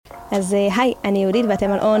אז היי, אני יהודית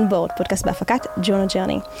ואתם על אונבורד, פודקאסט בהפקת ג'ונו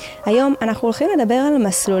ג'רני. היום אנחנו הולכים לדבר על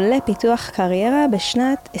מסלולי פיתוח קריירה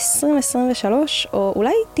בשנת 2023, או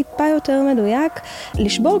אולי טיפה יותר מדויק,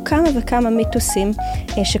 לשבור כמה וכמה מיתוסים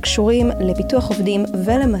שקשורים לפיתוח עובדים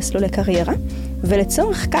ולמסלולי קריירה.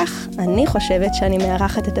 ולצורך כך, אני חושבת שאני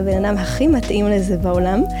מארחת את הבן אדם הכי מתאים לזה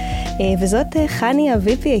בעולם, וזאת חני,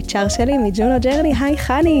 ה-VP HR שלי מג'ונו ג'רני. היי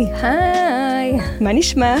חני. היי. מה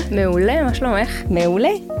נשמע? מעולה, מה שלומך? מעולה.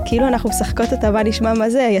 כאילו אנחנו משחקות אותה, מה נשמע מה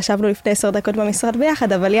זה? ישבנו לפני 10 דקות במשרד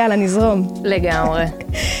ביחד, אבל יאללה, נזרום. לגמרי.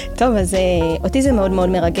 טוב, אז אותי זה מאוד מאוד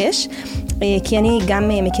מרגש, כי אני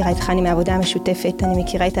גם מכירה את חני מהעבודה המשותפת, אני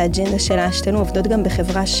מכירה את האג'נדה שלה, שתינו עובדות גם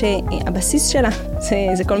בחברה שהבסיס שלה,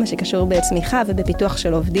 זה כל מה שקשור בצמיחה ובפיתוח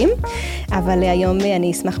של עובדים, אבל היום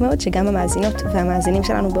אני אשמח מאוד שגם המאזינות והמאזינים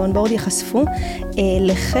שלנו באונבורד יחשפו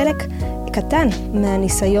לחלק קטן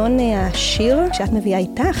מהניסיון העשיר שאת מביאה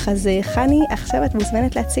איתך. אז חני, עכשיו את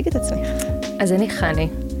מוזמנת להציג את עצמך. אז אני חני.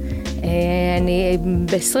 אני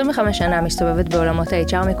ב-25 שנה מסתובבת בעולמות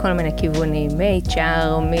ה-HR מכל מיני כיוונים,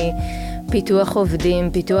 מ-HR, מפיתוח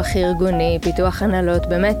עובדים, פיתוח ארגוני, פיתוח הנהלות,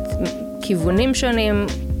 באמת כיוונים שונים,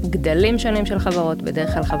 גדלים שונים של חברות,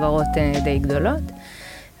 בדרך כלל חברות די גדולות.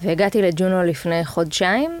 והגעתי לג'ונו לפני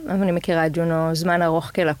חודשיים, אבל אני מכירה את ג'ונו זמן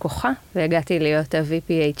ארוך כלקוחה, והגעתי להיות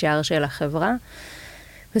ה-VP HR של החברה.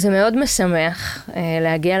 וזה מאוד משמח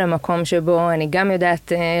להגיע למקום שבו אני גם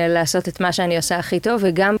יודעת לעשות את מה שאני עושה הכי טוב,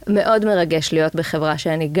 וגם מאוד מרגש להיות בחברה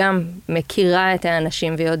שאני גם מכירה את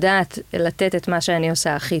האנשים ויודעת לתת את מה שאני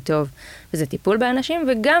עושה הכי טוב. וזה טיפול באנשים,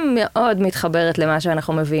 וגם מאוד מתחברת למה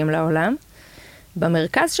שאנחנו מביאים לעולם.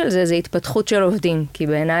 במרכז של זה התפתחות של עובדים, כי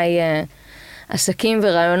בעיניי עסקים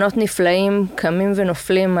ורעיונות נפלאים קמים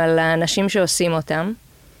ונופלים על האנשים שעושים אותם,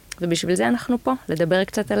 ובשביל זה אנחנו פה, לדבר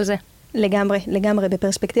קצת על זה. לגמרי,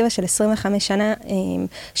 בפרספקטיבה של 25 שנה,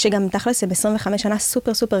 שגם תכלס זה ב-25 שנה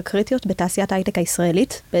סופר סופר קריטיות בתעשיית ההייטק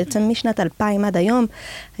הישראלית, בעצם משנת 2000 עד היום,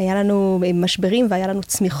 היה לנו משברים והיה לנו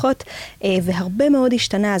צמיחות, והרבה מאוד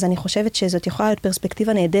השתנה, אז אני חושבת שזאת יכולה להיות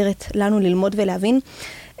פרספקטיבה נהדרת לנו ללמוד ולהבין,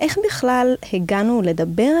 איך בכלל הגענו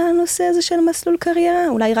לדבר על הנושא הזה של מסלול קריירה?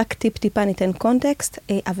 אולי רק טיפה ניתן קונטקסט,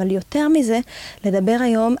 אבל יותר מזה, לדבר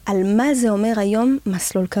היום על מה זה אומר היום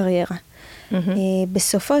מסלול קריירה.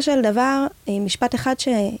 בסופו של דבר, משפט אחד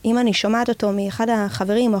שאם אני שומעת אותו מאחד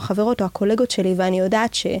החברים או החברות או הקולגות שלי, ואני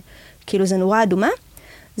יודעת שכאילו זה נורא אדומה,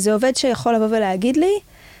 זה עובד שיכול לבוא ולהגיד לי,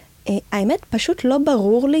 האמת פשוט לא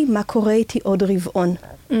ברור לי מה קורה איתי עוד רבעון.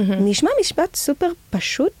 נשמע משפט סופר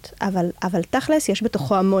פשוט, אבל תכלס יש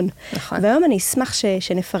בתוכו המון. נכון. והיום אני אשמח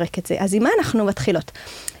שנפרק את זה. אז עם מה אנחנו מתחילות?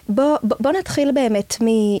 בוא נתחיל באמת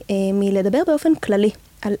מלדבר באופן כללי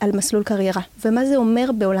על מסלול קריירה, ומה זה אומר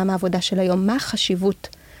בעולם העבודה של היום, מה החשיבות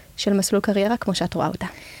של מסלול קריירה כמו שאת רואה אותה.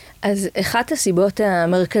 אז אחת הסיבות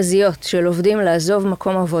המרכזיות של עובדים לעזוב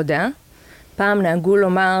מקום עבודה, פעם נהגו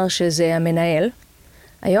לומר שזה המנהל,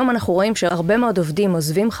 היום אנחנו רואים שהרבה מאוד עובדים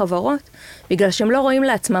עוזבים חברות, בגלל שהם לא רואים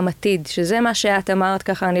לעצמם עתיד, שזה מה שאת אמרת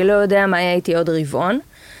ככה, אני לא יודע מה יהיה איתי עוד רבעון,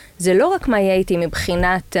 זה לא רק מה יהיה איתי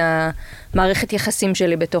מבחינת המערכת יחסים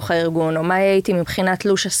שלי בתוך הארגון, או מה יהיה איתי מבחינת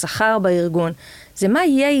לוש השכר בארגון, זה מה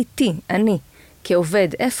יהיה איתי, אני, כעובד,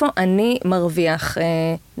 איפה אני מרוויח.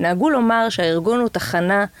 נהגו לומר שהארגון הוא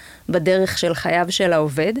תחנה בדרך של חייו של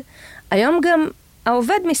העובד, היום גם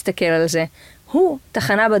העובד מסתכל על זה, הוא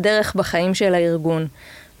תחנה בדרך בחיים של הארגון,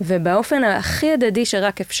 ובאופן הכי הדדי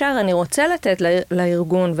שרק אפשר, אני רוצה לתת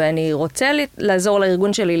לארגון, ואני רוצה לעזור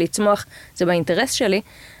לארגון שלי לצמוח, זה באינטרס שלי,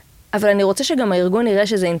 אבל אני רוצה שגם הארגון יראה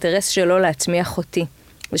שזה אינטרס שלו להצמיח אותי,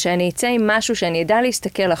 ושאני אצא עם משהו שאני אדע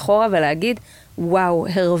להסתכל אחורה ולהגיד, וואו,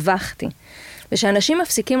 הרווחתי. ושאנשים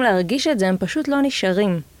מפסיקים להרגיש את זה, הם פשוט לא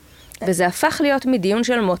נשארים. וזה הפך להיות מדיון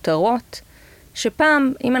של מותרות,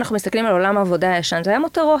 שפעם, אם אנחנו מסתכלים על עולם העבודה הישן, זה היה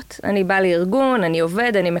מותרות. אני בא לארגון, אני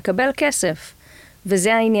עובד, אני מקבל כסף.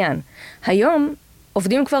 וזה העניין. היום,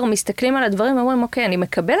 עובדים כבר מסתכלים על הדברים ואומרים, אוקיי, אני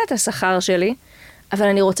מקבל את השכר שלי, אבל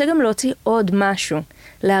אני רוצה גם להוציא עוד משהו,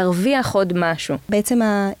 להרוויח עוד משהו. בעצם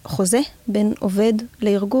החוזה בין עובד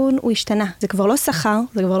לארגון הוא השתנה. זה כבר לא שכר,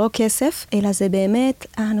 זה כבר לא כסף, אלא זה באמת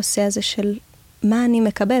הנושא הזה של מה אני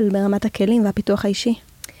מקבל ברמת הכלים והפיתוח האישי.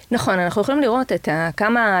 נכון, אנחנו יכולים לראות את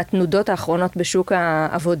כמה התנודות האחרונות בשוק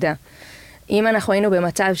העבודה. אם אנחנו היינו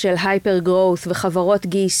במצב של הייפר גרוס וחברות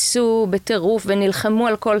גייסו בטירוף ונלחמו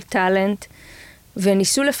על כל טלנט,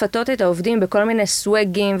 וניסו לפתות את העובדים בכל מיני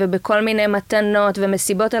סווגים ובכל מיני מתנות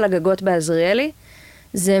ומסיבות על הגגות בעזריאלי,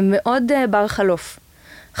 זה מאוד בר חלוף.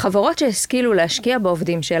 חברות שהשכילו להשקיע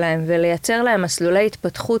בעובדים שלהם ולייצר להם מסלולי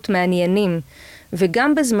התפתחות מעניינים,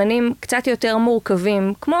 וגם בזמנים קצת יותר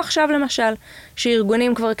מורכבים, כמו עכשיו למשל,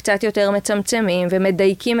 שארגונים כבר קצת יותר מצמצמים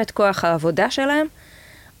ומדייקים את כוח העבודה שלהם,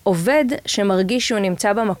 עובד שמרגיש שהוא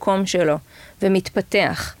נמצא במקום שלו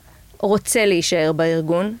ומתפתח, רוצה להישאר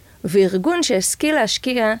בארגון, וארגון שהשכיל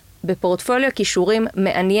להשקיע בפורטפוליו כישורים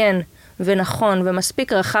מעניין ונכון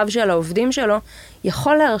ומספיק רחב של העובדים שלו,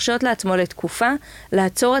 יכול להרשות לעצמו לתקופה,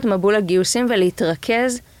 לעצור את מבול הגיוסים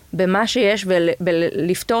ולהתרכז במה שיש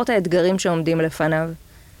ולפתור את האתגרים שעומדים לפניו.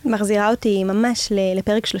 מחזירה אותי ממש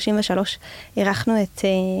לפרק 33. אירחנו את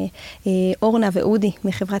אורנה ואודי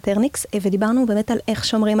מחברת ארניקס, ודיברנו באמת על איך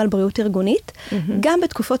שומרים על בריאות ארגונית, גם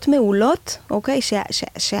בתקופות מעולות, אוקיי,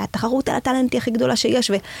 שהתחרות על הטלנט היא הכי גדולה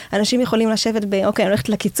שיש, ואנשים יכולים לשבת אוקיי, אני הולכת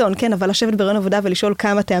לקיצון, כן, אבל לשבת ברעיון עבודה ולשאול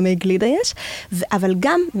כמה טעמי גלידה יש, אבל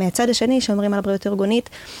גם מהצד השני שומרים על בריאות ארגונית,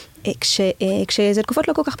 כשזה תקופות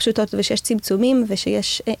לא כל כך פשוטות, ושיש צמצומים,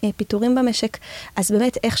 ושיש פיתורים במשק, אז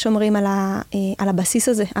באמת איך שומרים על הבסיס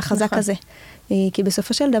הזה, החזק הזה. כי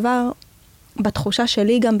בסופו של דבר, בתחושה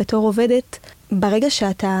שלי גם בתור עובדת, ברגע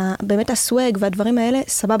שאתה באמת הסווג והדברים האלה,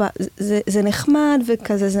 סבבה, זה נחמד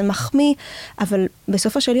וכזה, זה מחמיא, אבל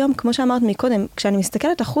בסופו של יום, כמו שאמרת מקודם, כשאני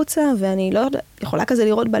מסתכלת החוצה, ואני לא יכולה כזה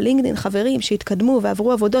לראות בלינקדין חברים שהתקדמו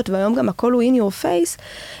ועברו עבודות, והיום גם הכל הוא in your face,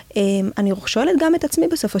 אני שואלת גם את עצמי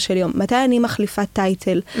בסופו של יום, מתי אני מחליפה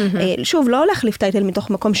טייטל? שוב, לא להחליף טייטל מתוך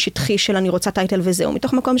מקום שטחי של אני רוצה טייטל וזהו,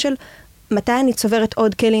 מתוך מקום של מתי אני צוברת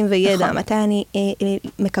עוד כלים וידע, מתי אני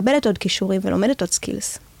מקבלת עוד כישורים ולומדת עוד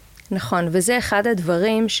סקילס. נכון, וזה אחד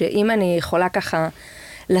הדברים שאם אני יכולה ככה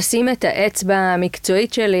לשים את האצבע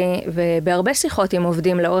המקצועית שלי, ובהרבה שיחות עם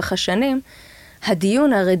עובדים לאורך השנים,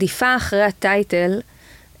 הדיון, הרדיפה אחרי הטייטל,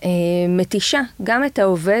 מתישה גם את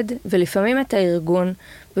העובד ולפעמים את הארגון,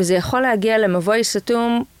 וזה יכול להגיע למבוי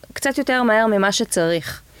סתום קצת יותר מהר ממה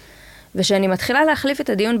שצריך. ושאני מתחילה להחליף את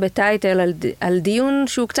הדיון בטייטל על דיון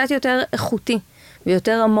שהוא קצת יותר איכותי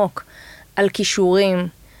ויותר עמוק, על כישורים,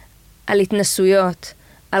 על התנסויות,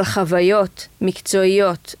 על חוויות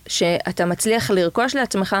מקצועיות שאתה מצליח לרכוש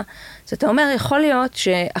לעצמך, אז אתה אומר, יכול להיות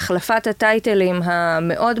שהחלפת הטייטלים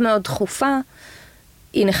המאוד מאוד דחופה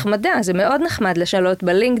היא נחמדה, זה מאוד נחמד לשאלות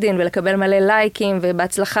בלינקדין ולקבל מלא לייקים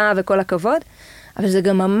ובהצלחה וכל הכבוד, אבל זה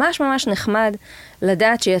גם ממש ממש נחמד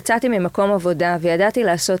לדעת שיצאתי ממקום עבודה וידעתי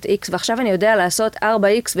לעשות X, ועכשיו אני יודע לעשות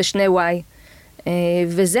 4X ו2Y.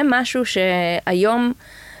 וזה משהו שהיום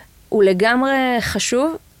הוא לגמרי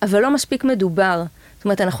חשוב, אבל לא מספיק מדובר. זאת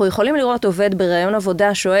אומרת, אנחנו יכולים לראות עובד ברעיון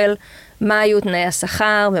עבודה, מה היו תנאי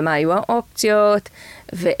השכר, ומה היו האופציות,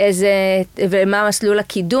 ומה מסלול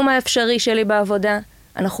הקידום האפשרי שלי בעבודה.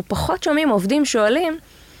 אנחנו פחות שומעים עובדים שואלים,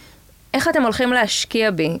 איך אתם הולכים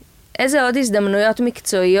להשקיע בי? איזה עוד הזדמנויות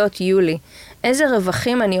מקצועיות יהיו לי? איזה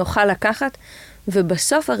רווחים אני אוכל לקחת?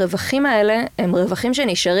 ובסוף הרווחים האלה הם רווחים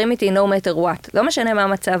שנשארים איתי no matter what. לא משנה מה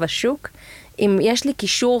מצב השוק, אם יש לי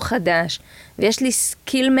קישור חדש, ויש לי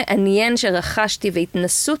סקיל מעניין שרכשתי,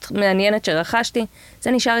 והתנסות מעניינת שרכשתי,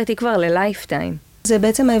 זה נשאר איתי כבר ללייפטיים. זה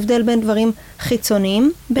בעצם ההבדל בין דברים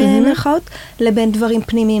חיצוניים, במרכאות, לבין דברים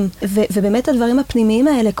פנימיים. ובאמת הדברים הפנימיים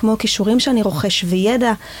האלה, כמו כישורים שאני רוכש,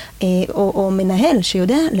 וידע, או מנהל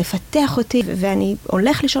שיודע לפתח אותי, ואני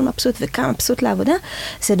הולך לישון מבסוט וכמה מבסוט לעבודה,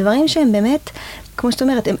 זה דברים שהם באמת, כמו שאת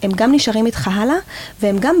אומרת, הם גם נשארים איתך הלאה,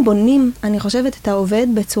 והם גם בונים, אני חושבת, את העובד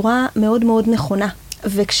בצורה מאוד מאוד נכונה.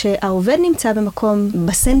 וכשהעובד נמצא במקום,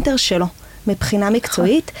 בסנטר שלו, מבחינה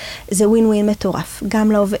מקצועית, זה ווין ווין מטורף.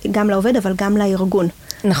 גם לעובד, אבל גם לארגון.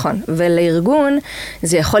 נכון, ולארגון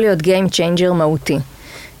זה יכול להיות game changer מהותי.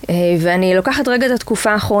 ואני לוקחת רגע את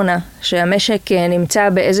התקופה האחרונה, שהמשק נמצא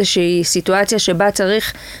באיזושהי סיטואציה שבה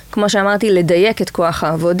צריך, כמו שאמרתי, לדייק את כוח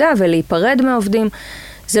העבודה ולהיפרד מעובדים.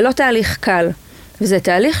 זה לא תהליך קל. וזה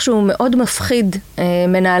תהליך שהוא מאוד מפחיד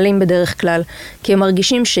מנהלים בדרך כלל, כי הם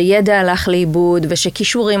מרגישים שידע הלך לאיבוד,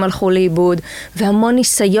 ושכישורים הלכו לאיבוד, והמון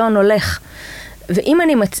ניסיון הולך. ואם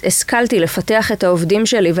אני השכלתי לפתח את העובדים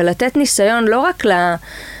שלי, ולתת ניסיון לא רק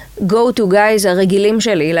ל-go to guys הרגילים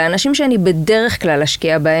שלי, לאנשים שאני בדרך כלל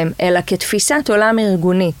אשקיע בהם, אלא כתפיסת עולם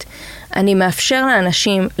ארגונית, אני מאפשר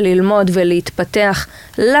לאנשים ללמוד ולהתפתח,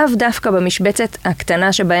 לאו דווקא במשבצת הקטנה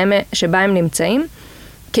שבה הם נמצאים,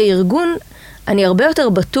 כארגון, אני הרבה יותר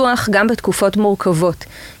בטוח גם בתקופות מורכבות,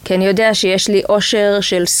 כי אני יודע שיש לי עושר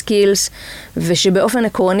של סקילס, ושבאופן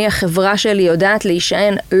עקרוני החברה שלי יודעת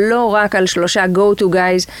להישען לא רק על 3 go to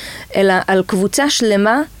guys, אלא על קבוצה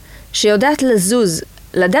שלמה שיודעת לזוז.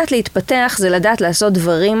 לדעת להתפתח זה לדעת לעשות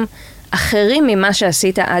דברים אחרים ממה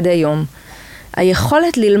שעשית עד היום.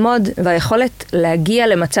 היכולת ללמוד והיכולת להגיע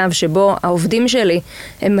למצב שבו העובדים שלי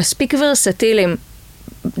הם מספיק ורסטיליים,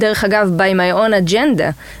 דרך אגב, by my own agenda,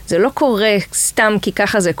 זה לא קורה סתם כי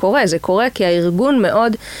ככה זה קורה כי הארגון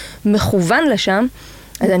מאוד מכוון לשם,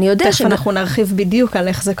 אז אני יודע תכף אנחנו נרחיב בדיוק על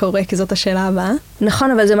איך זה קורה, כי זאת השאלה הבאה.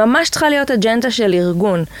 נכון, אבל זה ממש צריכה להיות אג'נדה של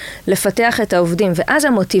ארגון, לפתח את העובדים, ואז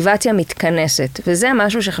המוטיבציה מתכנסת. וזה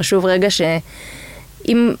משהו שחשוב רגע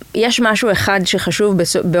אם יש משהו אחד שחשוב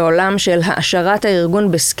בעולם של העשרת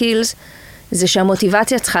הארגון בסקילס, זה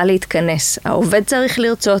שהמוטיבציה צריכה להתכנס. העובד צריך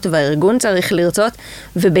לרצות והארגון צריך לרצות,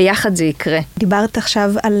 וביחד זה יקרה. דיברת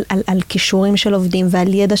עכשיו על כישורים של עובדים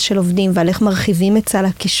ועל ידע של עובדים ועל איך מרחיבים את סל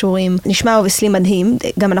הכישורים. נשמע אובסלי מדהים.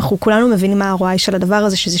 גם אנחנו כולנו מבינים מה הרועי של הדבר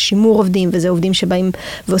הזה, שזה שימור עובדים, וזה עובדים שבאים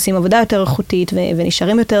ועושים עבודה יותר איכותית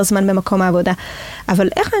ונשארים יותר זמן במקום העבודה. אבל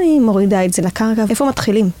איך אני מורידה את זה לקרקע? איפה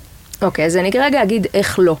מתחילים? אוקיי, אז אני רגע אגיד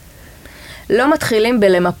איך לא. לא מתחילים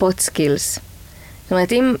בלמפות סקילס. זאת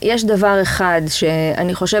אומרת, אם יש דבר אחד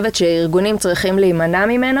שאני חושבת שארגונים צריכים להימנע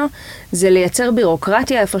ממנו, זה לייצר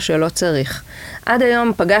בירוקרטיה איפה שלא צריך. עד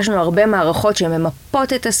היום פגשנו הרבה מערכות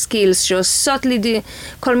שממפות את הסקילס, שעושות לי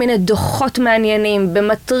כל מיני דוחות מעניינים,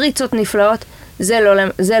 במטריצות נפלאות.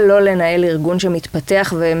 זה לא לנהל ארגון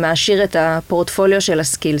שמתפתח ומעשיר את הפורטפוליו של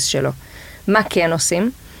הסקילס שלו. מה כן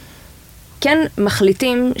עושים? כן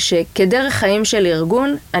מחליטים שכדרך חיים של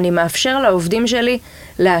ארגון, אני מאפשר לעובדים שלי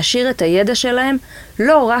להעשיר את הידע שלהם,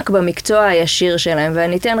 לא רק במקצוע הישיר שלהם.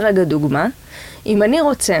 ואני אתן רגע דוגמה. אם אני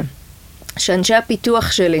רוצה שאנשי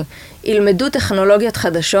הפיתוח שלי ילמדו טכנולוגיות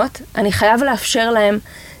חדשות, אני חייב לאפשר להם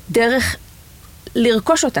דרך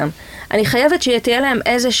לרכוש אותם. אני חייבת שתהיה להם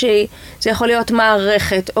איזושהי, זה יכול להיות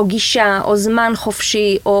מערכת, או גישה, או זמן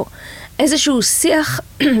חופשי, או איזשהו שיח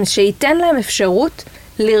שייתן להם אפשרות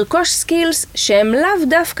לרכוש סקילס שהם לאו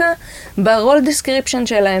דווקא ברול דסקריפשן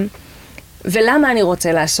שלהם. ולמה אני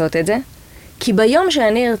רוצה לעשות את זה? כי ביום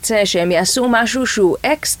שאני ארצה שהם יעשו משהו שהוא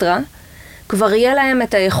אקסטרה, כבר יהיה להם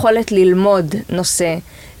את היכולת ללמוד נושא,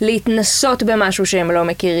 להתנסות במשהו שהם לא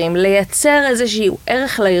מכירים, לייצר איזשהו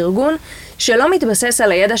ערך לארגון שלא מתבסס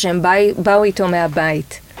על הידע שהם באו איתו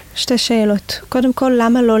מהבית. שתי שאלות. קודם כל,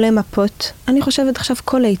 למה לא למפות? אני חושבת עכשיו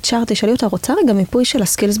כל HR, תשאלי אותה, רוצה רגע מיפוי של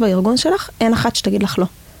הסקילס בארגון שלך? אין אחת שתגיד לך לא.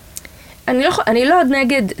 אני לא עוד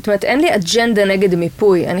נגד, זאת אומרת, אין לי אג'נדה נגד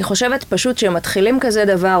מיפוי. אני חושבת פשוט שמתחילים כזה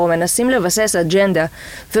דבר, או מנסים לבסס אג'נדה,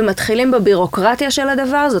 ומתחילים בבירוקרטיה של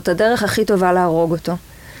הדבר, זאת הדרך הכי טובה להרוג אותו.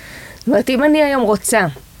 זאת אומרת, אם אני היום רוצה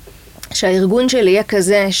שהארגון שלי יהיה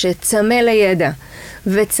כזה שצמא לידע,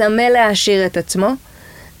 וצמא להעשיר את עצמו,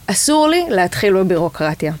 אסור לי להתחיל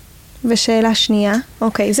בבירוקרטיה. ושאלה שנייה,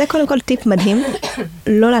 אוקיי, זה קודם כל טיפ מדהים,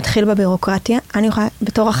 לא להתחיל בבירוקרטיה. אני יכולה,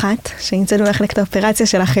 בתור אחת, שנמצאת במחלקת האופרציה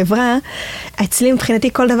של החברה, אצלי מבחינתי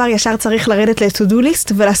כל דבר ישר צריך לרדת ל-to-do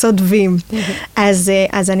list ולעשות דבים. אז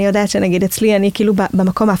אני יודעת שנגיד אצלי, אני כאילו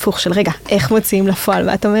במקום ההפוך של רגע, איך מוציאים לפועל?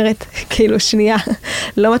 ואת אומרת, כאילו שנייה,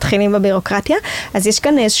 לא מתחילים בבירוקרטיה. אז יש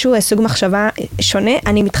כאן איזשהו סוג מחשבה שונה,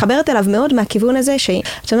 אני מתחברת אליו מאוד מהכיוון הזה,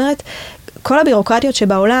 שאת אומרת, כל הבירוקרטיות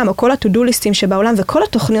שבעולם, או כל הטודוליסטים שבעולם, וכל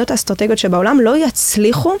התוכניות האסטרטגיות שבעולם לא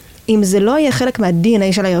יצליחו, אם זה לא יהיה חלק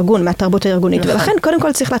מה-DNA של הארגון, מהתרבות הארגונית. נכון. ולכן, קודם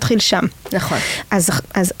כל צריך להתחיל שם. נכון.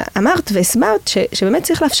 אז אמרת והסברת שבאמת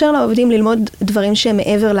צריך לאפשר לעובדים ללמוד דברים שהם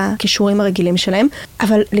מעבר לכישורים הרגילים שלהם,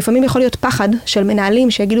 אבל לפעמים יכול להיות פחד של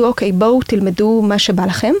מנהלים שיגידו, אוקיי, בואו תלמדו מה שבא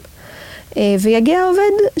לכם, ויגיע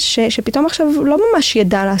העובד שפתאום עכשיו לא ממש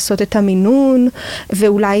ידע לעשות את המינון,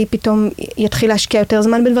 ואולי פתאום יתחיל להשקיע יותר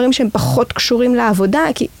זמן בדברים שהם פחות קשורים לעבודה,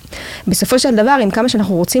 כי בסופו של דבר, עם כמה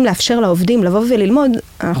שאנחנו רוצים לאפשר לעובדים לבוא וללמוד,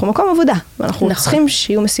 אנחנו מקום עבודה, ואנחנו נכון. צריכים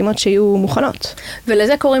שיהיו משימות שיהיו מוכנות.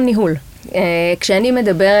 ולזה קוראים ניהול. כשאני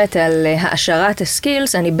מדברת על העשרת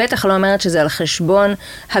הסקילס, אני בטח לא אומרת שזה על חשבון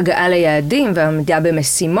הגעה ליעדים ועמידה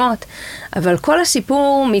במשימות, אבל כל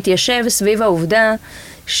הסיפור מתיישב סביב העובדה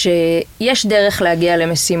שיש דרך להגיע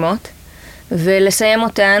למשימות ולסיים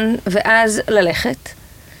אותן ואז ללכת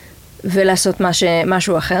ולעשות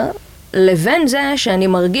משהו אחר, לבין זה שאני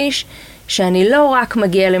מרגיש שאני לא רק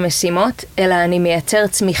מגיע למשימות, אלא אני מייצר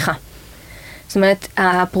צמיחה. זאת אומרת,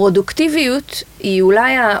 הפרודוקטיביות היא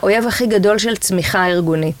אולי האויב הכי גדול של צמיחה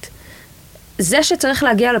ארגונית. זה שצריך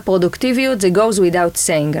להגיע לפרודוקטיביות זה goes without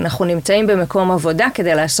saying. אנחנו נמצאים במקום עבודה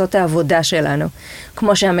כדי לעשות את העבודה שלנו.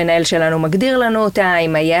 כמו שהמנהל שלנו מגדיר לנו אותה,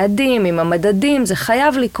 עם היעדים, עם המדדים, זה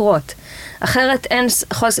חייב לקרות. אחרת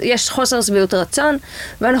יש חוסר שביעות רצון,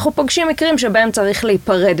 ואנחנו פוגשים מקרים שבהם צריך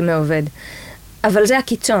להיפרד מעובד. אבל זה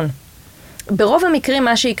הקיצון. ברוב המקרים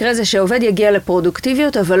מה שיקרה זה שעובד יגיע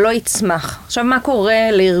לפרודוקטיביות, אבל לא יצמח. עכשיו, מה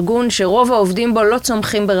קורה לארגון שרוב העובדים בו לא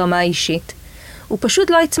צומחים ברמה אישית? הוא פשוט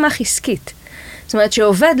לא יצמח עסקית. זאת אומרת,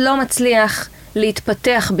 שעובד לא מצליח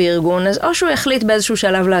להתפתח בארגון, אז או שהוא יחליט באיזשהו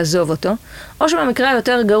שלב לעזוב אותו, או שבמקרה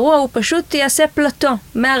היותר גרוע הוא פשוט יעשה פלטו,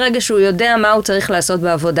 מהרגע שהוא יודע מה הוא צריך לעשות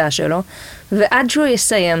בעבודה שלו, ועד שהוא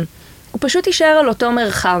יסיים, הוא פשוט יישאר על אותו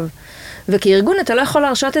מרחב. וכארגון אתה לא יכול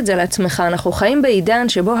להרשות את זה לעצמך. אנחנו חיים בעידן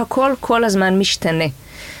שבו הכל כל הזמן משתנה.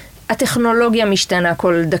 הטכנולוגיה משתנה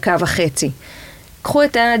כל דקה וחצי. קחו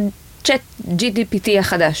את הצ'אט GPT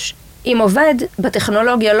החדש. אם עובד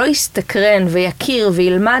בטכנולוגיה לא יסתקרן ויכיר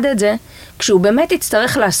וילמד את זה, כשהוא באמת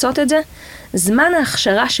יצטרך לעשות את זה, זמן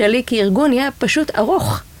ההכשרה שלי כארגון יהיה פשוט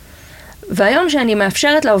ארוך. והיום שאני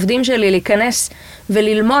מאפשרת לעובדים שלי להיכנס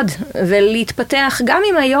וללמוד ולהתפתח, גם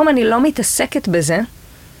אם היום אני לא מתעסקת בזה,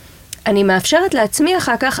 אני מאפשרת לעצמי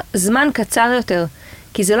אחר כך זמן קצר יותר.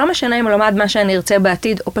 כי זה לא משנה אם למד מה שאני ארצה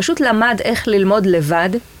בעתיד, או פשוט למד איך ללמוד לבד,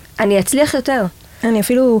 אני אצליח יותר. אני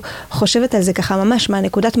אפילו חושבת על זה ככה ממש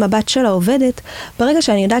מהנקודת מבט של העובדת, ברגע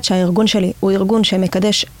שאני יודעת שהארגון שלי הוא ארגון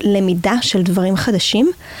שמקדש למידה של דברים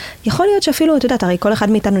חדשים, יכול להיות שאפילו, את יודעת, הרי כל אחד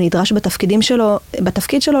מאיתנו נדרש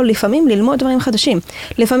בתפקיד שלו לפעמים ללמוד דברים חדשים.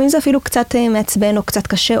 לפעמים זה אפילו קצת מעצבן או קצת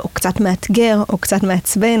קשה או קצת מאתגר או קצת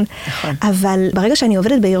מעצבן. נכון. אבל ברגע שאני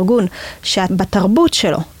עובדת בארגון שבתרבות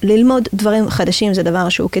שלו ללמוד דברים חדשים זה דבר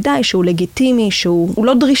שהוא כדאי, שהוא לגיטימי, שהוא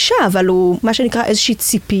לא דרישה, אבל הוא מה שנקרא איזושהי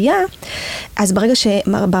ציפייה, אז ברגע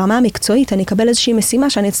שברמה המקצועית אני אקבל איזושהי משימה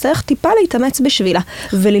שאני אצטרך טיפה להתאמץ בשבילה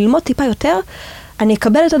וללמוד טיפה יותר, אני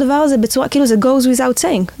אקבל את הדבר הזה בצורה, כאילו זה goes without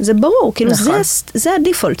saying, זה ברור, כאילו נכון. זה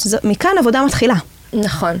הדיפולט, מכאן עבודה מתחילה.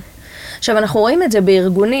 נכון. עכשיו אנחנו רואים את זה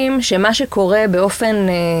בארגונים שמה שקורה באופן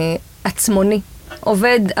עצמוני,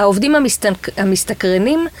 העובדים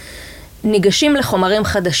המסתקרנים ניגשים לחומרים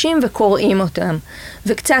חדשים וקוראים אותם,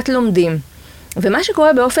 וקצת לומדים. ומה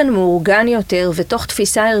שקורה באופן מאורגן יותר ותוך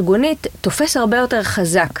תפיסה ארגונית תופס הרבה יותר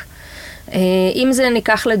חזק. אם זה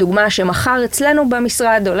ניקח לדוגמה שמחר אצלנו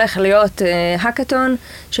במשרד הולך להיות הקאטון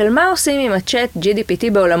של מה עושים עם הצ'אט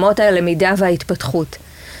GPT בעולמות הלמידה וההתפתחות.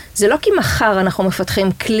 זה לא כי מחר אנחנו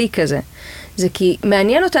מפתחים כלי כזה, זה כי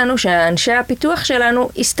מעניין אותנו שהאנשי הפיתוח שלנו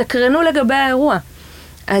יסתקרנו לגבי האירוע.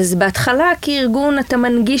 אז בהתחלה כארגון אתה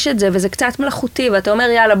מנגיש את זה וזה קצת מלאכותי ואתה אומר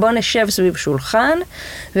יאללה בוא נשב סביב שולחן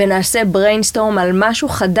ונעשה בריינסטורם על משהו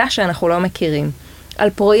חדש שאנחנו לא מכירים, על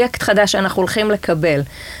פרויקט חדש שאנחנו הולכים לקבל,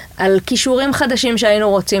 על כישורים חדשים שהיינו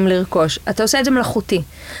רוצים לרכוש. אתה עושה את זה מלאכותי,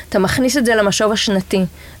 אתה מכניס את זה למשוב השנתי,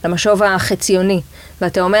 למשוב החציוני,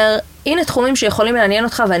 ואתה אומר הנה תחומים שיכולים לעניין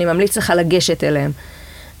אותך ואני ממליץ לך לגשת אליהם.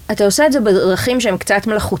 אתה עושה את זה בדרכים שהן קצת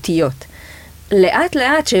מלאכותיות. לאט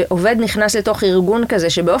לאט שעובד נכנס לתוך ארגון כזה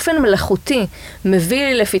שבאופן מלאכותי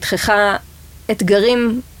מביא לפתחך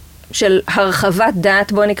אתגרים של הרחבת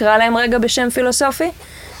דעת, בוא נקרא להם רגע בשם פילוסופי,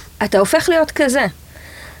 אתה הופך להיות כזה.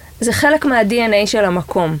 זה חלק מה-DNA של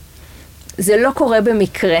המקום. זה לא קורה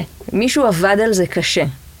במקרה. מישהו עבד על זה קשה.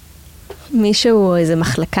 מישהו, איזו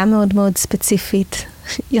מחלקה מאוד מאוד ספציפית.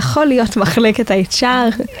 יכול להיות מחלקת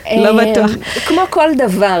HR, לא בטוח. כמו כל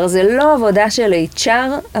דבר, זה לא עבודה של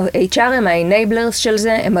HR, HR הם ה-enablers של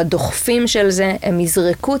זה, הם הדוחפים של זה, הם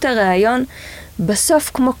יזרקו את הרעיון.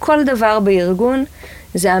 בסוף, כמו כל דבר בארגון,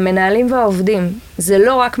 זה המנהלים והעובדים. זה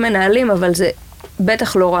לא רק מנהלים, אבל זה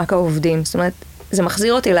בטח לא רק העובדים. זאת אומרת, זה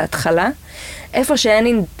מחזיר אותי להתחלה. איפה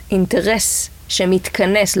שאין אינטרס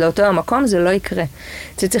שמתכנס לאותו המקום, זה לא יקרה.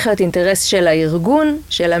 זה צריך להיות אינטרס של הארגון,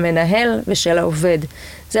 של המנהל ושל העובד.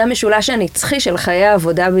 זה המשולש הנצחי של חיי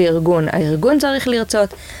העבודה בארגון. הארגון צריך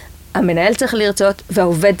לרצות, המנהל צריך לרצות,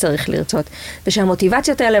 והעובד צריך לרצות.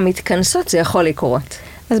 ושהמוטיבציות האלה מתכנסות, זה יכול לקרות.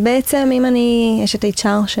 אז בעצם אם אני אשת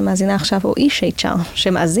HR שמאזינה עכשיו, או איש HR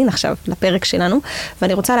שמאזין עכשיו לפרק שלנו,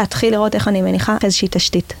 ואני רוצה להתחיל לראות איך אני מניחה איזושהי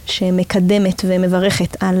תשתית שמקדמת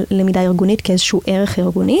ומברכת על למידה ארגונית כאיזשהו ערך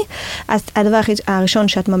ארגוני, אז הדבר הראשון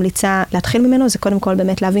שאת ממליצה להתחיל ממנו, זה קודם כל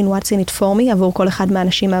באמת להבין what's in it for me, עבור כל אחד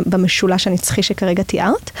מהאנשים במשולש הנצחי שכרגע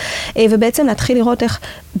תיארת, ובעצם להתחיל לראות איך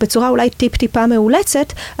בצורה אולי טיפה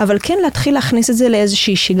מאולצת, אבל כן להתחיל להכניס את זה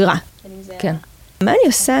לאיזושהי שגרה. כן. מה אני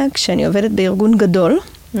עושה כשאני עובדת בארגון גדול,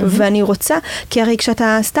 ואני רוצה, כי הרי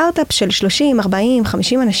כשאתה סטארט-אפ של 30, 40,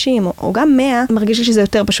 50 אנשים, או גם 100, מרגיש לי שזה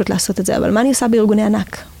יותר פשוט לעשות את זה, אבל מה אני עושה בארגוני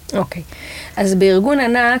ענק? אוקיי. אז בארגון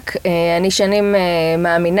ענק, אני שנים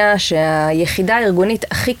מאמינה שהיחידה הארגונית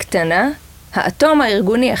הכי קטנה, האטום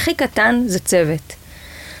הארגוני הכי קטן זה צוות.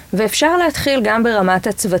 ואפשר להתחיל גם ברמת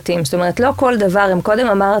הצוותים. זאת אומרת, לא כל דבר, אם קודם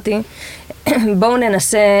אמרתי, בואו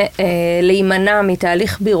ננסה להימנע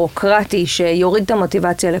מתהליך בירוקרטי שיוריד את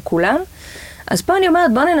המוטיבציה לכולם, אז פה אני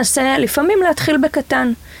אומרת, בואו ננסה לפעמים להתחיל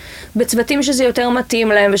בקטן. בצוותים שזה יותר מתאים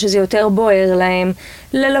להם ושזה יותר בוער להם,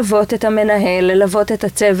 ללוות את המנהל, ללוות את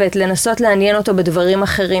הצוות, לנסות לעניין אותו בדברים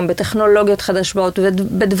אחרים, בטכנולוגיות חדשות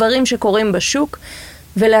ובדברים שקורים בשוק,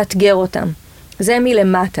 ולאתגר אותם. זה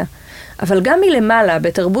מלמטה. אבל גם מלמעלה,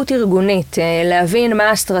 בתרבות ארגונית, להבין מה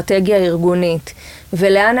האסטרטגיה הארגונית,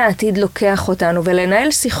 ולאן העתיד לוקח אותנו,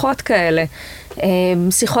 ולנהל שיחות כאלה,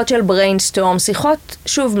 שיחות של בריינסטורם, שיחות,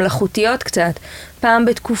 שוב, מלאכותיות קצת, פעם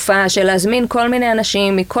בתקופה של להזמין כל מיני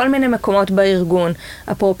אנשים מכל מיני מקומות בארגון.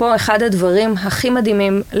 אפרופו, אחד הדברים הכי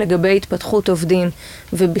מדהימים לגבי התפתחות עובדים,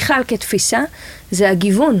 ובכלל כתפיסה, זה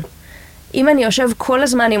הגיוון. אם אני יושב כל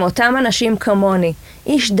הזמן עם אותם אנשים כמוני,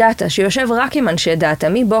 איש דאטה שיושב רק עם אנשי דאטה,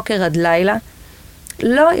 מבוקר עד לילה,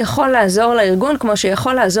 לא יכול לעזור לארגון כמו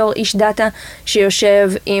שיכול לעזור איש דאטה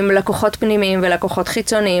שיושב עם לקוחות פנימיים ולקוחות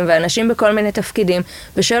חיצוניים ואנשים בכל מיני תפקידים,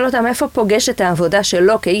 ושואל אותם איפה פוגש את העבודה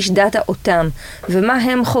שלו כאיש דאטה אותם, ומה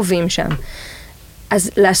הם חווים שם.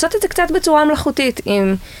 אז לעשות את זה קצת בצורה מלאכותית,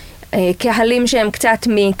 עם קהלים שהם קצת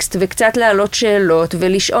מיקסט, וקצת להעלות שאלות,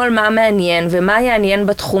 ולשאול מה מעניין ומה יעניין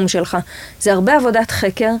בתחום שלך. זה הרבה עבודת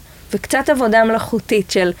חקר, וקצת עבודה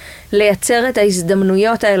מלאכותית של לייצר את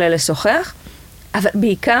ההזדמנויות האלה לשוחח, אבל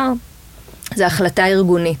בעיקר זה החלטה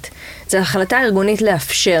ארגונית. זה החלטה ארגונית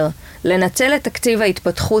לאפשר, לנצל את תקציב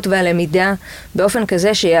ההתפתחות והלמידה באופן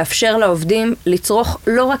כזה שיאפשר לעובדים לצרוך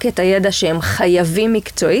לא רק את הידע שהם חייבים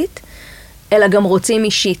מקצועית, אלא גם רוצים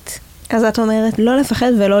אישית. אז את אומרת, לא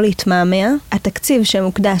לפחד ולא להתמהמה. התקציב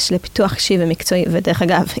שמוקדש לפיתוח אישי ומקצועי, ודרך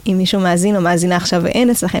אגב, אם מישהו מאזין או מאזינה עכשיו ואין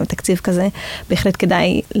אצלכם תקציב כזה, בהחלט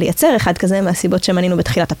כדאי לייצר אחד כזה מהסיבות שמנינו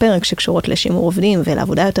בתחילת הפרק, שקשורות לשימור עובדים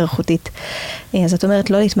ולעבודה יותר איכותית. אז את אומרת,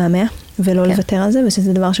 לא להתמהמה ולא לוותר על זה,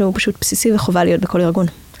 וזה דבר שהוא פשוט בסיסי וחובה להיות בכל ארגון.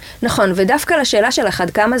 נכון, ודווקא לשאלה של עד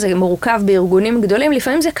כמה זה מורכב בארגונים גדולים,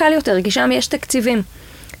 לפעמים זה קל יותר, כי שם יש תקציבים.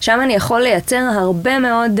 שם אני יכול לייצר הרבה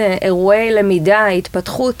מאוד אירועי למידה,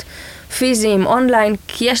 התפתחות, פיזיים, אונליין,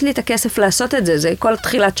 כי יש לי את הכסף לעשות את זה. זה כל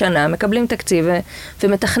תחילת שנה, מקבלים תקציב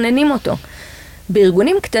ומתכננים אותו.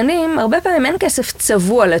 בארגונים קטנים, הרבה פעמים אין כסף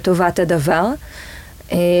צבוע לטובת הדבר,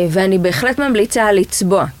 ואני בהחלט ממליצה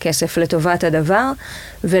לצבוע כסף לטובת הדבר,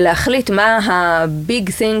 ולהחליט מה ה-big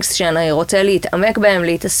things שאני רוצה להתעמק בהם,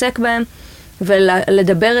 להתעסק בהם,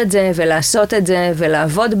 ולדבר את זה, ולעשות את זה,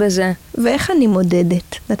 ולעבוד בזה. ואיך אני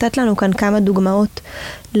מודדת? נתת לנו כאן כמה דוגמאות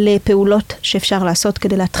לפעולות שאפשר לעשות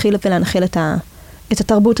כדי להתחיל ולהנחיל את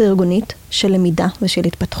התרבות הארגונית של למידה ושל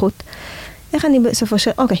התפתחות. איך אני בסופו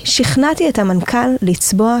של... אוקיי, שכנעתי את המנכ"ל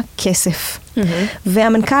לצבוע כסף.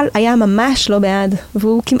 והמנכ"ל היה ממש לא בעד,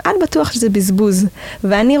 והוא כמעט בטוח שזה בזבוז.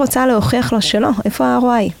 ואני רוצה להוכיח לו שלא, איפה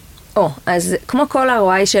ה-ROI? אז כמו כל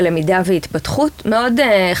ה-ROI של למידה והתפתחות, מאוד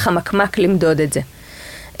חמקמק למדוד את זה.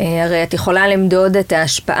 הרי את יכולה למדוד את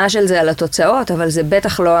ההשפעה של זה על התוצאות, אבל זה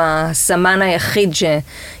בטח לא הסמן היחיד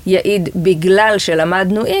שיעיד בגלל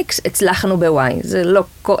שלמדנו X, הצלחנו ב-Y. זה לא,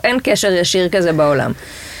 אין קשר ישיר כזה בעולם.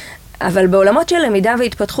 אבל בעולמות של למידה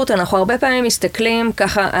והתפתחות, אנחנו הרבה פעמים מסתכלים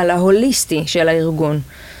ככה על ההוליסטי של הארגון.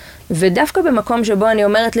 ודווקא במקום שבו אני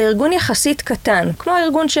אומרת לארגון יחסית קטן, כמו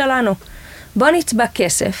הארגון שלנו, בוא נצבע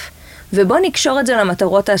כסף, ובוא נקשור את זה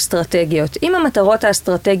למטרות האסטרטגיות. אם המטרות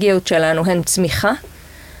האסטרטגיות שלנו הן צמיחה,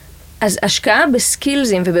 אז השקעה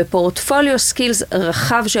בסקילזים ובפורטפוליו סקילס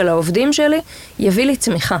רחב של העובדים שלי, יביא לי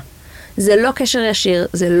צמיחה. זה לא קשר ישיר,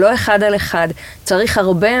 זה לא אחד על אחד, צריך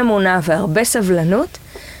הרבה אמונה והרבה סבלנות,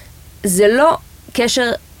 זה לא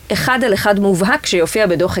קשר אחד על אחד מובהק שיופיע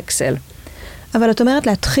בדוח אקסל. אבל את אומרת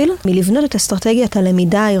להתחיל מלבנות את אסטרטגיית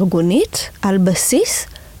הלמידה הארגונית על בסיס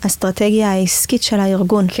אסטרטגיה העסקית של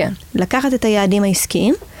הארגון. כן. לקחת את היעדים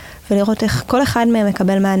העסקיים ולראות איך כל אחד מהם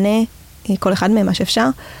מקבל מענה, כל אחד מהם מה שאפשר,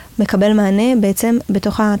 מקבל מענה בעצם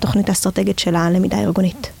בתוך התוכנית האסטרטגית של הלמידה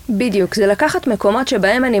הארגונית. בדיוק, זה לקחת מקומות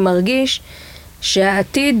שבהם אני מרגיש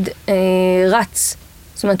שהעתיד רץ.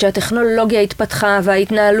 זאת אומרת שהטכנולוגיה התפתחה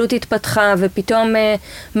וההתנהלות התפתחה ופתאום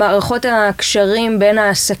מערכות הקשרים בין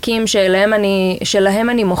העסקים שלהם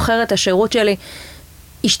אני מוכר את השירות שלי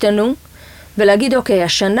השתנו, ולהגיד אוקיי,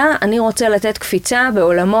 השנה אני רוצה לתת קפיצה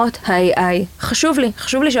בעולמות ה-AI.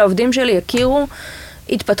 חשוב לי שהעובדים שלי יכירו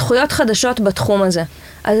התפתחויות חדשות בתחום הזה.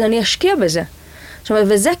 אז אני אשקיע בזה. זאת אומרת,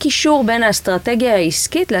 וזה קישור בין האסטרטגיה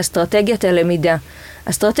העסקית לאסטרטגיית הלמידה.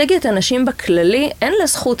 אסטרטגיית אנשים בכללי אין לה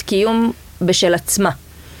זכות קיום בשל עצמה.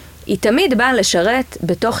 היא תמיד באה לשרת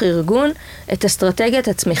בתוך ארגון את אסטרטגיית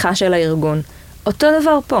הצמיחה של הארגון. אותו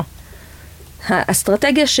דבר פה.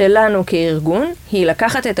 האסטרטגיה שלנו כארגון היא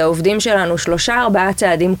לקחת את העובדים שלנו 3-4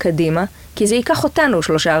 צעדים קדימה, כי זה ייקח אותנו 3-4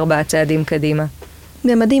 צעדים קדימה.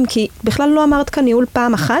 זה מדהים, כי בכלל לא אמרת כאן ניהול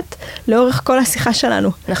פעם אחת לאורך כל השיחה שלנו.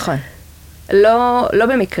 נכון. לא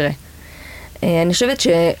במקרה. אני חושבת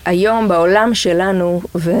שהיום בעולם שלנו,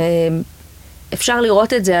 ואפשר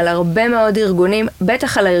לראות את זה על הרבה מאוד ארגונים,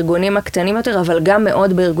 בטח על הארגונים הקטנים יותר, אבל גם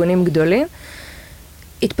מאוד בארגונים גדולים,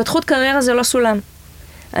 התפתחות קריירה זה לא סולם.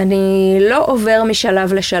 אני לא עובר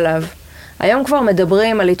משלב לשלב. היום כבר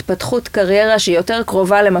מדברים על התפתחות קריירה שהיא יותר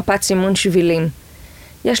קרובה למפת סימון שבילים.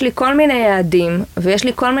 יש לי כל מיני יעדים, ויש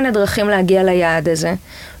לי כל מיני דרכים להגיע ליעד הזה,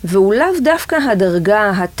 והוא לאו דווקא הדרגה,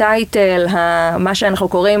 הטייטל, מה שאנחנו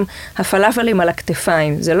קוראים הפלאפלים על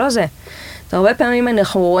הכתפיים, זה לא זה. הרבה פעמים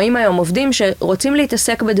אנחנו רואים היום עובדים שרוצים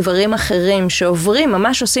להתעסק בדברים אחרים, שעוברים,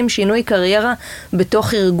 ממש עושים שינוי קריירה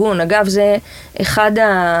בתוך ארגון. אגב, זה אחד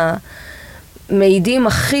המעידים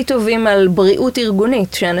הכי טובים על בריאות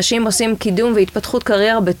ארגונית, שאנשים עושים קידום והתפתחות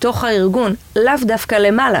קריירה בתוך הארגון, לאו דווקא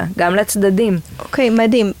למעלה, גם לצדדים. אוקיי,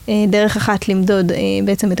 מדהים. דרך אחת למדוד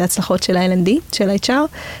בעצם את ההצלחות של ה-L&D, של ה-HR,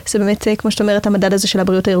 זה באמת, כמו שאת אומרת, המדד הזה של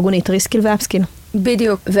הבריאות הארגונית, ריסקיל ואפסקיל.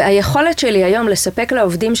 בדיוק. והיכולת שלי היום לספק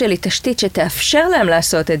לעובדים שלי תשתית שתאפשר להם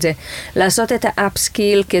לעשות את זה, לעשות את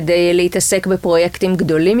האפסקיל כדי להתעסק בפרויקטים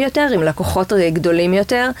גדולים יותר, עם לקוחות גדולים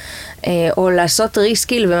יותר, או לעשות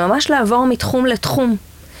ריסקיל וממש לעבור מתחום לתחום.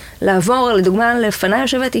 לעבור, לדוגמה, לפני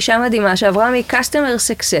יושבת אישה מדהימה שעברה מ-Customer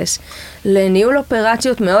Success לניהול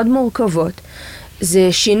אופרציות מאוד מורכבות.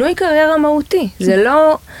 זה שינוי קריירה מהותי. זה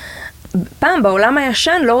לא... פעם בעולם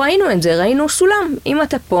הישן לא ראינו את זה, ראינו סולם. אם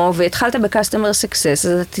אתה פה והתחלת ב-Customer Success, אז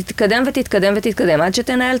אתה תתקדם ותתקדם ותתקדם עד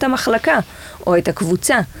שתנהל את המחלקה, או את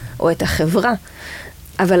הקבוצה, או את החברה.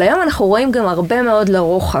 אבל היום אנחנו רואים גם הרבה מאוד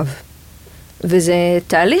לרוחב. וזה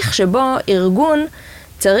תהליך שבו ארגון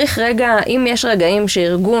צריך רגע, אם יש רגעים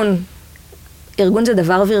שארגון זה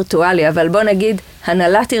דבר וירטואלי, אבל בוא נגיד,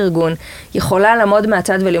 הנהלת ארגון יכולה לעמוד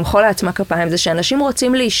מהצד ולמחוא לעצמה כפיים, זה שאנשים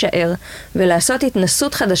רוצים להישאר ולעשות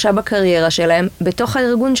התנסות חדשה בקריירה שלהם בתוך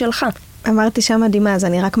הארגון שלך. אמרתי שם מדהימה, אז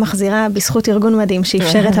אני רק מחזירה בזכות ארגון מדהים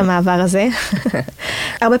שאפשר את המעבר הזה.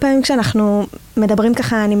 הרבה פעמים כשאנחנו מדברים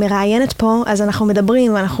ככה, אני מראיינת פה, אז אנחנו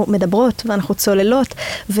מדברים, ואנחנו מדברות, ואנחנו צוללות,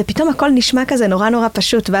 ופתאום הכל נשמע כזה נורא נורא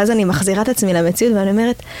פשוט, ואז אני מחזירה את עצמי למציאות, ואני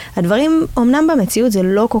אומרת, הדברים אומנם במציאות זה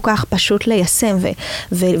לא כל כך פשוט ליישם,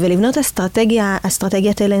 ולבנות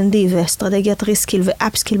אסטרטגיית L&D, ואסטרטגיית ריסקיל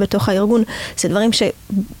ואפסקיל בתוך הארגון, זה דברים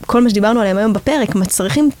שכל מה שדיברנו עליהם היום בפרק,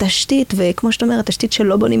 מצריכים תשתית, וכמו שאת אומרת, תשתית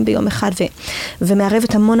שלא בונים ביום אחד,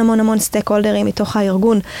 ומערבת המון המון המון סטייק הולדרים מתוך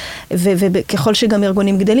הארגון, וככל שגם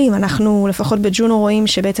ארגונים גדלים, אנחנו לפחות בג'ונו רואים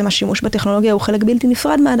שבעצם השימוש בטכנולוגיה הוא חלק בלתי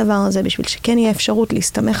נפרד מהדבר הזה, בשביל שכן יהיה אפשרות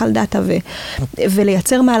להסתמך על דאטה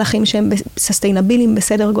ולייצר מהלכים שהם ססטיינביליים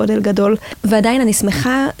בסדר גודל גדול. ועדיין אני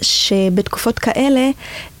שמחה שבתקופות כאלה,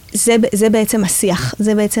 זה בעצם השיח,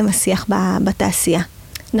 זה בעצם השיח בתעשייה.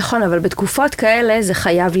 נכון, אבל בתקופות כאלה זה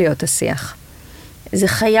חייב להיות השיח. זה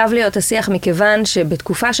חייב להיות השיח מכיוון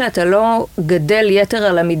שבתקופה שאתה לא גדל יתר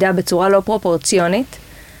על המידה בצורה לא פרופורציונית,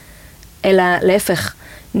 אלא להפך,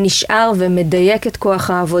 נשאר ומדייק את כוח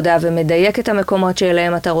העבודה ומדייק את המקומות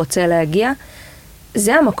שאליהם אתה רוצה להגיע,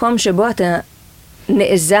 זה המקום שבו אתה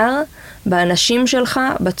נעזר באנשים שלך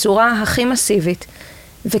בצורה הכי מסיבית.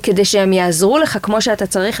 וכדי שהם יעזרו לך כמו שאתה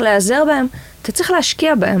צריך לעזר בהם, אתה צריך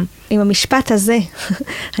להשקיע בהם. עם המשפט הזה,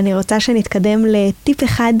 אני רוצה שנתקדם לטיפ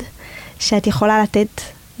אחד שאת יכולה לתת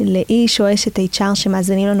לאיש או אשת HR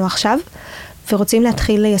שמאזינים לנו עכשיו, ורוצים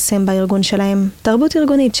להתחיל ליישם בארגון שלהם תרבות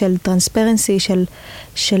ארגונית של טרנספרנסי,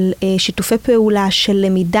 של שיתופי פעולה, של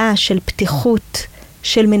למידה, של פתיחות,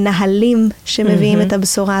 של מנהלים שמביאים את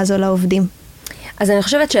הבשורה הזו לעובדים. אז אני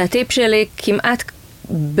חושבת שהטיפ שלי כמעט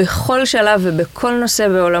בכל שלב ובכל נושא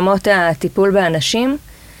בעולמות הטיפול באנשים,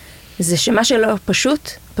 זה שמה שלא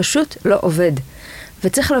פשוט לא עובד.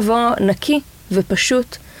 וצריך לבוא נקי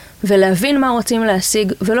ופשוט, ולהבין מה רוצים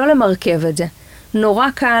להשיג, ולא למרכב את זה. נורא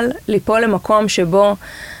קל ליפול למקום שבו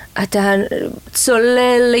אתה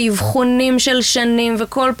צולל לאבחונים של שנים,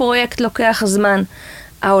 וכל פרויקט לוקח זמן.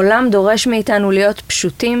 העולם דורש מאיתנו להיות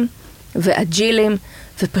פשוטים ואג'ילים,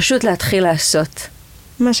 ופשוט להתחיל לעשות.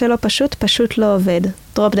 מה שלא פשוט לא עובד.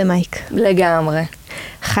 drop the mic. לגמרי.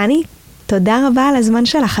 חני, תודה רבה על הזמן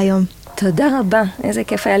שלך היום. תודה רבה, איזה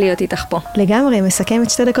כיף היה להיות איתך פה. לגמרי, מסכם את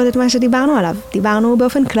 2 דקות את מה שדיברנו עליו. דיברנו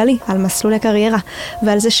באופן כללי על מסלולי קריירה,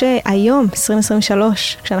 ועל זה שהיום,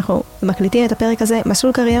 2023, כשאנחנו מקליטים את הפרק הזה,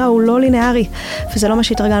 מסלול קריירה הוא לא לינארי, וזה לא מה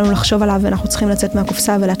שהתרגלנו לחשוב עליו, ואנחנו צריכים לצאת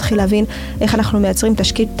מהקופסה ולהתחיל להבין איך אנחנו מייצרים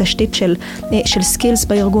תשתית של סקילס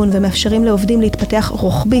בארגון, ומאפשרים לעובדים להתפתח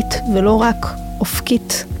רוחבית, ולא רק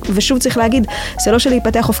אופקית. ושוב צריך להגיד, זה לא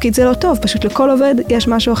שלהיפתח אופקית זה לא טוב, פשוט לכל עובד יש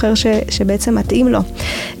משהו אחר שבעצם מתאים לו.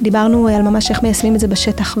 דיברנו על ממש איך מיישמים את זה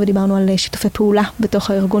בשטח, ודיברנו על שיתופי פעולה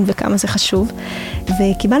בתוך הארגון וכמה זה חשוב,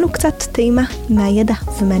 וקיבלנו קצת טעימה מהידע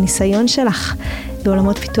ומהניסיון שלך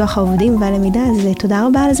בעולמות פיתוח העובדים והלמידה, אז תודה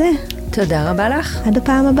רבה על זה. תודה רבה לך. עד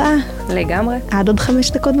הפעם הבאה. לגמרי. עד עוד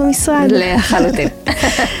 5 דקות במשרד. לחלוטין.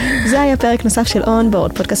 זה היה פרק נוסף של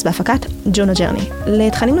אונבורד, פודקאסט בהפקת ג'ונו ג'רני.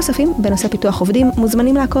 לתכנים נוספים בנושא פיתוח עובדים,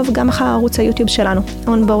 מוזמנים לעקוב גם אחר ערוץ היוטיוב שלנו,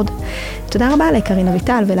 אונבורד. תודה רבה לקרינה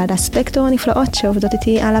ויטל ולעדה ספקטור הנפלאות שעובדות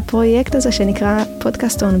איתי על הפרויקט הזה שנקרא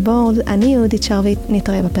פודקאסט אונבורד. אני יהודית שרביט,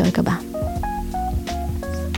 נתראה בפרק הבא.